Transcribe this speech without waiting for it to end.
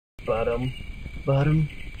bottom, bottom,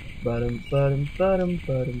 bottom, bottom, bottom,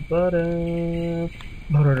 bottom, bottom.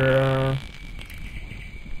 Ba-da-da.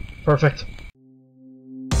 Perfect.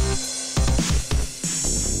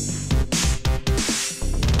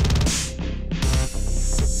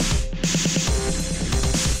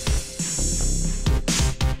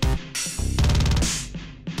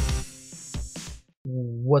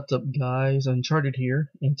 What's up, guys? Uncharted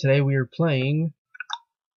here, and today we are playing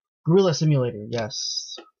Gorilla Simulator.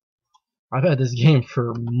 Yes, I've had this game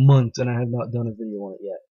for months and I have not done a video on it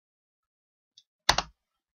yet.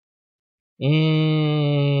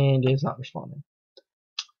 And it's not responding.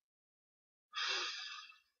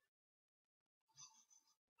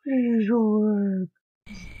 Please work.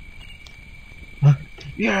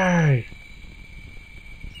 Yay!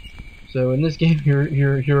 So in this game,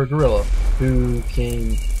 you're a gorilla who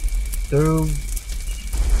can throw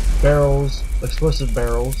barrels, explosive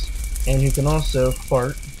barrels, and who can also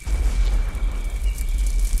fart.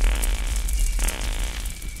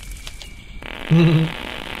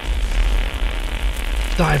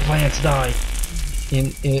 Die, plants, die!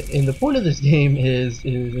 And the point of this game is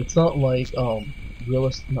it's not like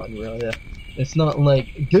it's not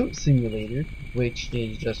like Goat Simulator, which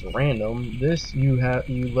is just random. This you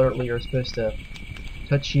literally are supposed to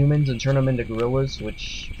touch humans and turn them into gorillas,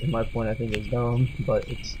 which in my point I think is dumb, but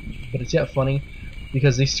it's yet funny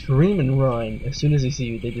because they scream and run as soon as they see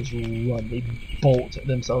you. They just run, they bolt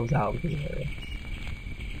themselves out of the area.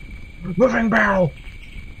 Moving barrel.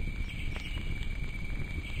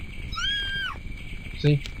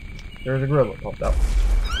 See, there's a gorilla popped out.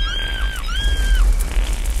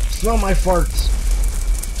 Smell my farts.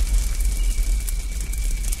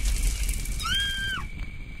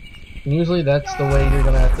 And usually that's the way you're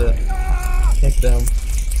gonna have to hit them,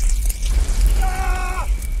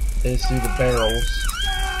 is through the barrels.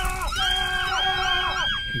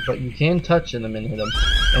 But you can touch them and hit them.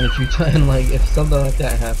 And if you if something like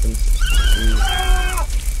that happens, you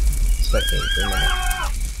spectate for a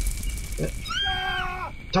minute.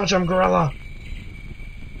 Touch him, gorilla!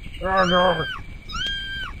 Oh, no.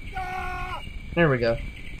 There we go.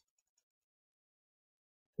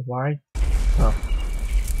 Why? Oh.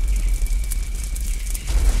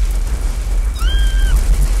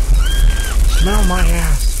 Smell my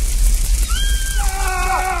ass!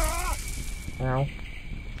 Ow.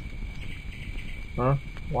 Huh?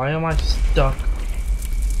 Why am I stuck?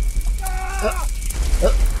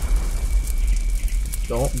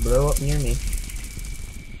 Don't blow up near me.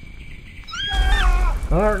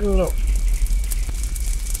 Alright, no.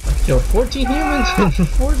 I killed 14 humans and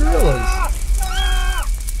 4 gorillas.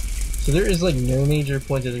 So there is like no major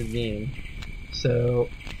point to this game. So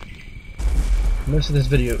most of this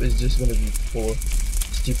video is just gonna be for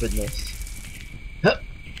stupidness. Hup.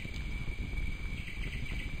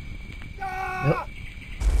 Yep.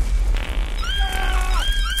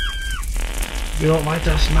 You don't like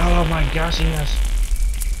the smell of my gassiness.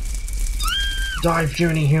 Die,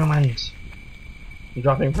 puny humans. I'm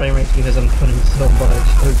dropping frame rates because I'm putting so much.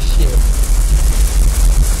 Oh shit.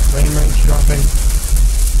 Frame rates dropping.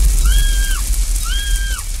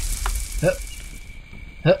 Hup.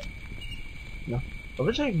 Hup. No. I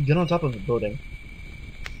wish I could get on top of a building.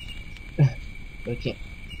 But I can't.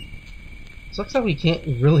 Sucks that we can't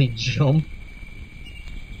really jump.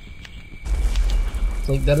 It's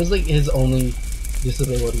like, that is like his only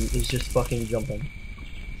disability, is just fucking jumping.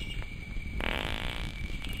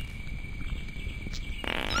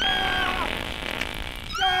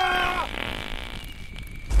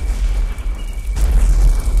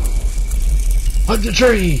 Hug the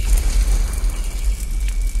tree!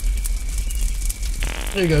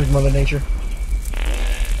 There you go, Mother Nature.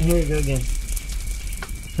 Here you go again.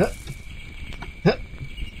 Huh. Huh.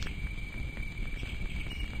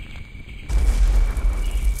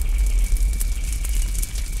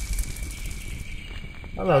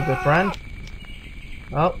 Hello, good friend.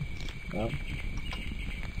 Oh. Oh.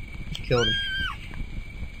 Killed him.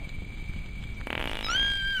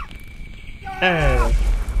 Hey.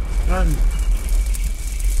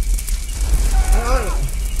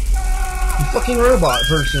 You fucking robot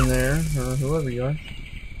person there, or whoever you are.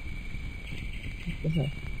 What the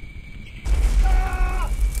heck?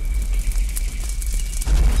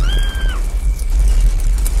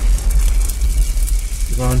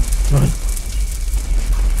 Run, run.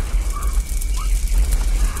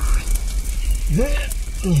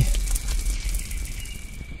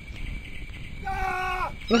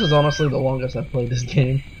 This is honestly the longest I've played this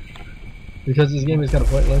game, because this game is kind of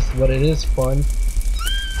pointless, but it is fun.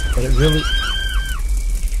 But it really...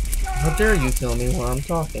 How dare you kill me while I'm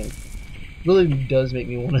talking? Really does make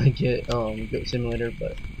me want to get Goat Simulator,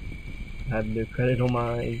 but I have no credit on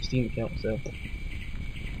my Steam account, so.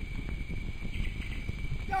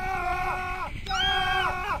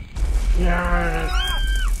 Yeah.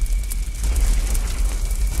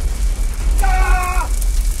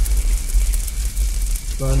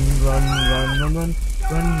 Run, run, run, run, run,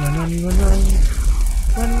 run, run, run, run, run.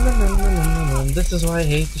 Run, run, run, run, run, run. This is why I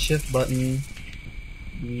hate the shift button.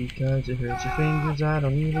 Because it hurts your fingers, I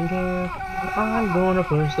don't even care. I'm gonna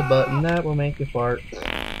push the button that will make you fart.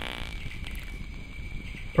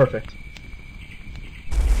 Perfect.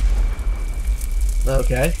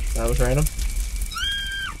 Okay, that was random.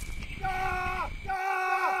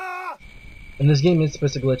 And this game is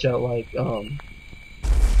supposed to glitch out like,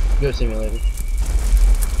 Goat Simulator.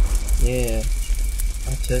 Yeah.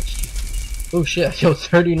 I touched you. Oh shit, I killed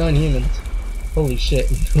 39 humans. Holy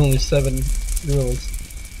shit, only 7 gorillas.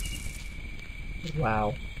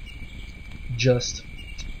 Wow. Just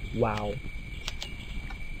wow.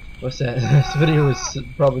 What's that? This video is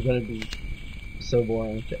probably gonna be so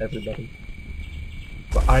boring to everybody.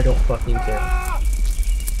 But I don't fucking care.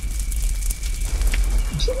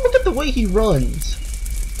 Just look at the way he runs.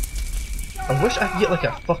 I wish I could get like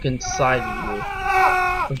a fucking side view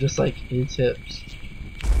of just like his hips.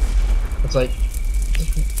 It's like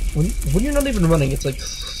when you're not even running, it's like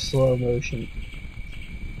slow motion.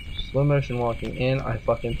 Slow motion walking, and I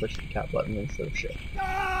fucking pushed the cat button instead of shit.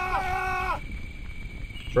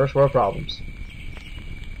 First world problems.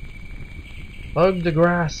 Hug the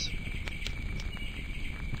grass.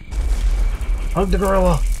 Hug the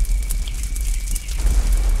gorilla.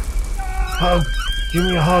 Hug. Give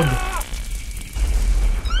me a hug.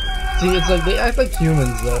 See, it's like they act like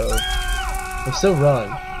humans though. They still run.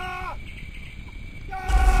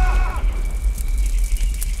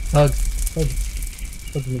 Hug. Hug.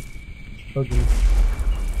 Hug me. Hug me.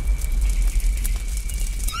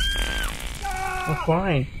 Oh,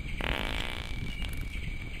 fine.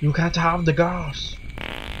 You can't have the gas.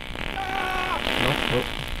 Nope.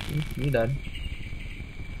 You dead.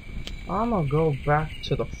 I'm gonna go back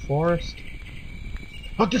to the forest.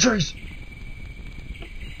 Hug the trees!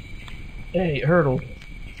 Hey, it hurdled.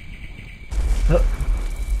 Hug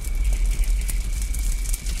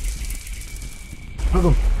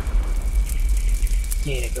him.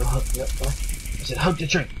 Yeah, go hug me up, boy. I said hug the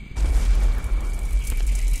tree.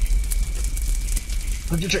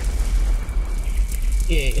 Hug the tree.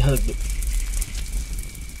 Yeah, hugged it.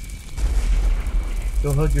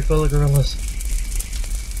 Go hug your fellow gorillas.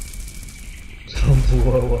 Don't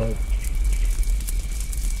blow up.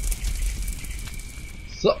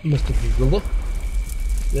 Sup, Mr. Gorilla?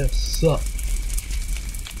 Yes, sup.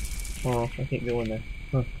 Oh, I can't go in there.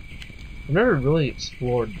 Huh. I've never really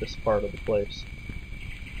explored this part of the place.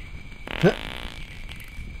 Huh.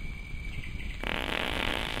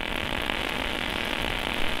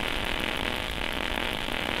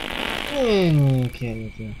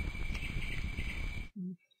 Okay.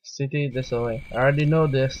 City this way. I already know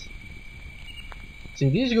this. See,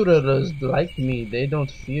 these gorillas like me. They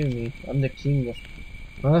don't fear me. I'm the king.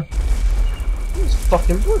 Huh? Just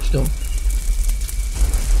fucking pushed them.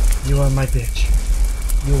 You are my bitch.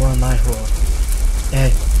 You are my whore.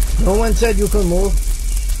 Hey, no one said you could move.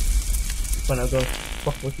 But I'll go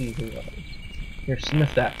fuck with you. Here,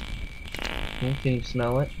 sniff that. Can you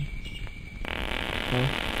smell it? Huh?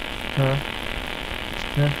 Huh?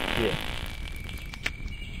 Huh? Yeah.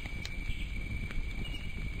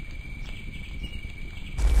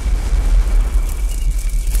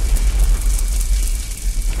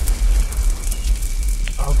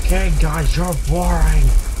 Okay, guys, you're boring.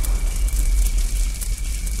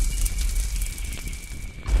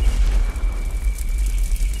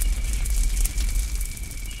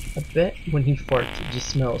 I bet when he farts, it just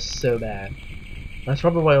smells so bad. That's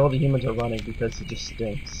probably why all the humans are running, because it just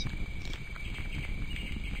stinks.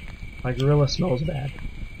 My gorilla smells bad.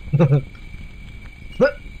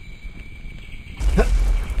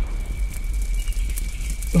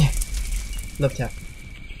 Love tap.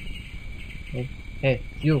 Hey,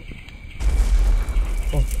 you.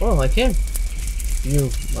 Oh, I can.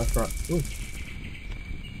 You, my front. Ooh.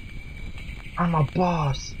 I'm a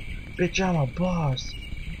boss. Bitch, I'm a boss.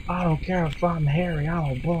 I don't care if I'm hairy,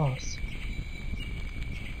 I'm a boss.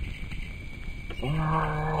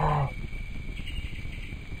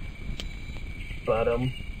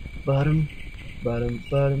 Bottom.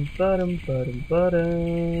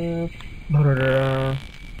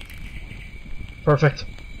 Perfect.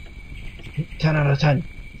 10 out of 10.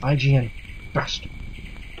 IGN. Best.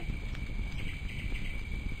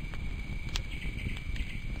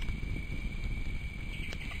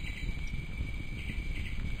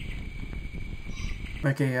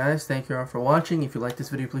 Okay guys, thank you all for watching. If you like this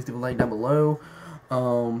video, please leave a like down below.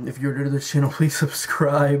 If you're new to this channel, please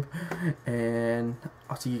subscribe. And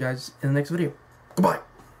I'll see you guys in the next video. Goodbye!